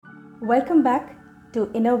Welcome back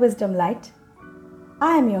to Inner Wisdom Light.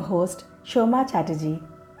 I am your host Shoma Chatterjee,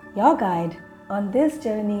 your guide on this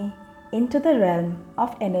journey into the realm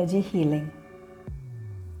of energy healing.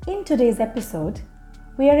 In today's episode,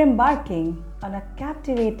 we are embarking on a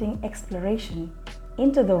captivating exploration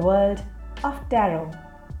into the world of tarot.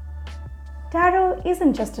 Tarot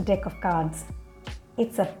isn't just a deck of cards.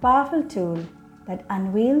 It's a powerful tool that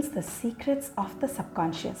unveils the secrets of the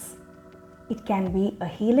subconscious. It can be a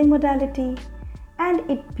healing modality, and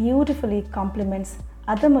it beautifully complements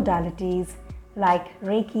other modalities like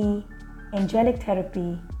Reiki, angelic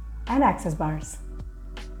therapy, and access bars.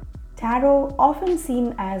 Tarot, often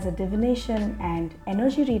seen as a divination and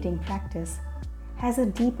energy reading practice, has a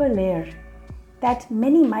deeper layer that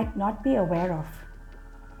many might not be aware of.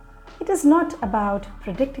 It is not about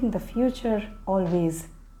predicting the future always,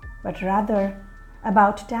 but rather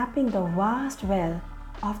about tapping the vast well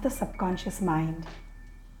of the subconscious mind.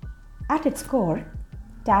 At its core,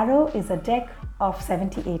 tarot is a deck of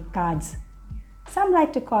 78 cards. Some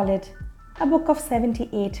like to call it a book of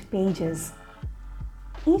 78 pages.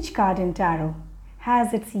 Each card in tarot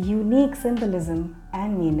has its unique symbolism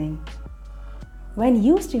and meaning. When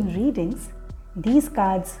used in readings, these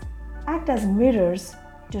cards act as mirrors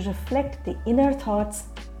to reflect the inner thoughts,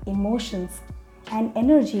 emotions, and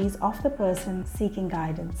energies of the person seeking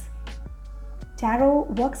guidance. Tarot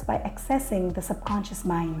works by accessing the subconscious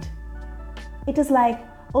mind. It is like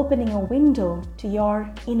opening a window to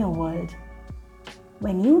your inner world.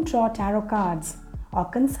 When you draw tarot cards or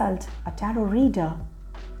consult a tarot reader,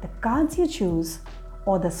 the cards you choose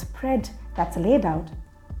or the spread that's laid out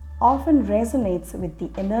often resonates with the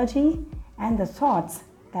energy and the thoughts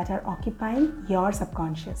that are occupying your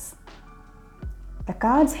subconscious. The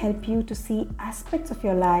cards help you to see aspects of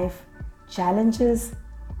your life, challenges,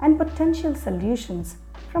 and potential solutions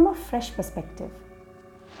from a fresh perspective.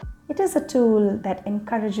 It is a tool that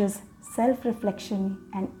encourages self-reflection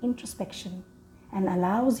and introspection and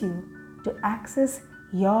allows you to access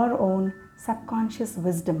your own subconscious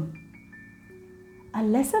wisdom. A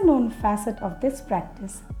lesser known facet of this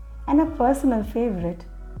practice and a personal favorite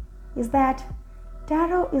is that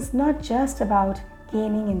tarot is not just about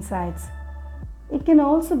gaining insights. It can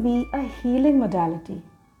also be a healing modality.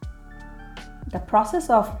 The process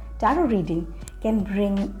of tarot reading can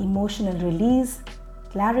bring emotional release,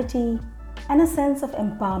 clarity, and a sense of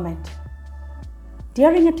empowerment.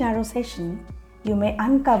 During a tarot session, you may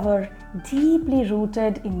uncover deeply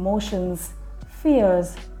rooted emotions,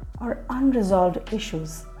 fears, or unresolved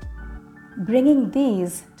issues. Bringing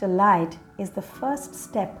these to light is the first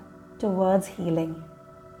step towards healing.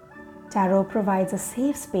 Tarot provides a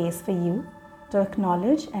safe space for you to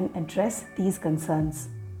acknowledge and address these concerns.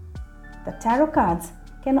 The tarot cards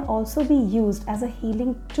can also be used as a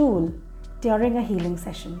healing tool during a healing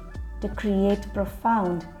session to create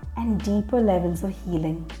profound and deeper levels of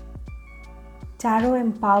healing. Tarot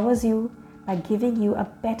empowers you by giving you a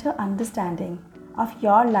better understanding of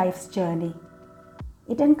your life's journey.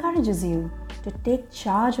 It encourages you to take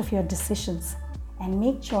charge of your decisions and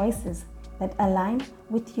make choices that align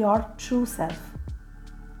with your true self.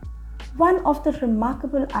 One of the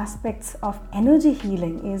remarkable aspects of energy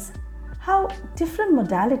healing is how different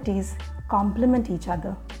modalities complement each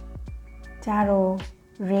other. Tarot,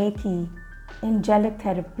 Reiki, angelic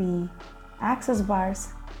therapy, access bars,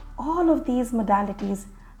 all of these modalities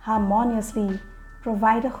harmoniously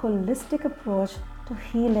provide a holistic approach to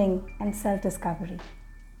healing and self-discovery.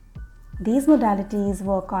 These modalities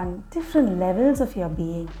work on different levels of your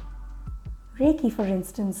being. Reiki, for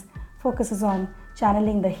instance, focuses on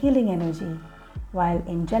channeling the healing energy, while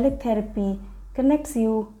angelic therapy connects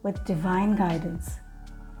you with divine guidance.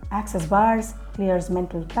 Access bars clears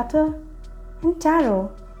mental clutter, and tarot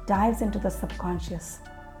dives into the subconscious.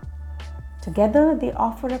 Together, they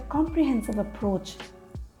offer a comprehensive approach.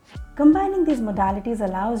 Combining these modalities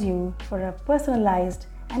allows you for a personalized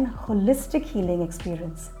and holistic healing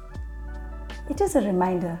experience. It is a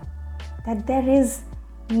reminder that there is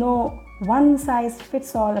no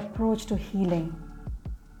one-size-fits-all approach to healing,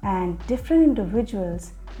 and different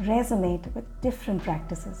individuals resonate with different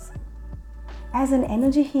practices. As an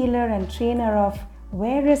energy healer and trainer of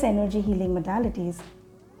various energy healing modalities,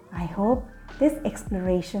 I hope this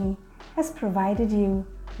exploration has provided you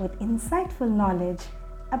with insightful knowledge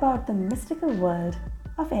about the mystical world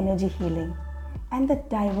of energy healing and the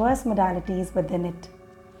diverse modalities within it.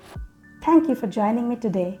 Thank you for joining me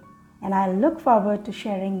today, and I look forward to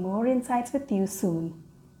sharing more insights with you soon.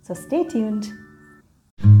 So stay tuned.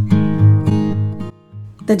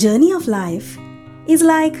 The journey of life is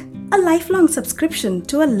like a lifelong subscription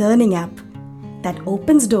to a learning app that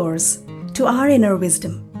opens doors to our inner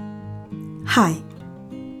wisdom. Hi,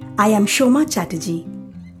 I am Shoma Chatterjee,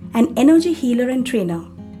 an energy healer and trainer,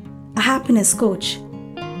 a happiness coach,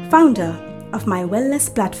 founder of my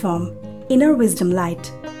wellness platform, Inner Wisdom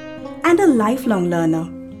Light, and a lifelong learner.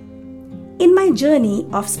 In my journey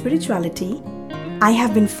of spirituality, I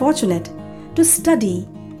have been fortunate to study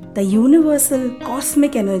the universal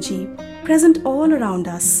cosmic energy present all around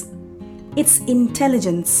us, its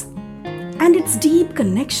intelligence, and its deep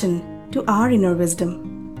connection to our inner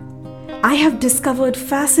wisdom. I have discovered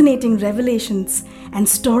fascinating revelations and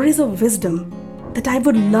stories of wisdom that I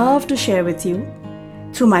would love to share with you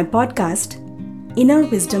through my podcast, Inner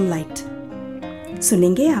Wisdom Light.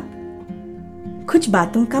 सुनेंगे आप कुछ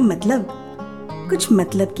बातों का मतलब, कुछ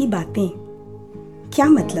मतलब की बातें. क्या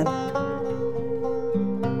मतलब?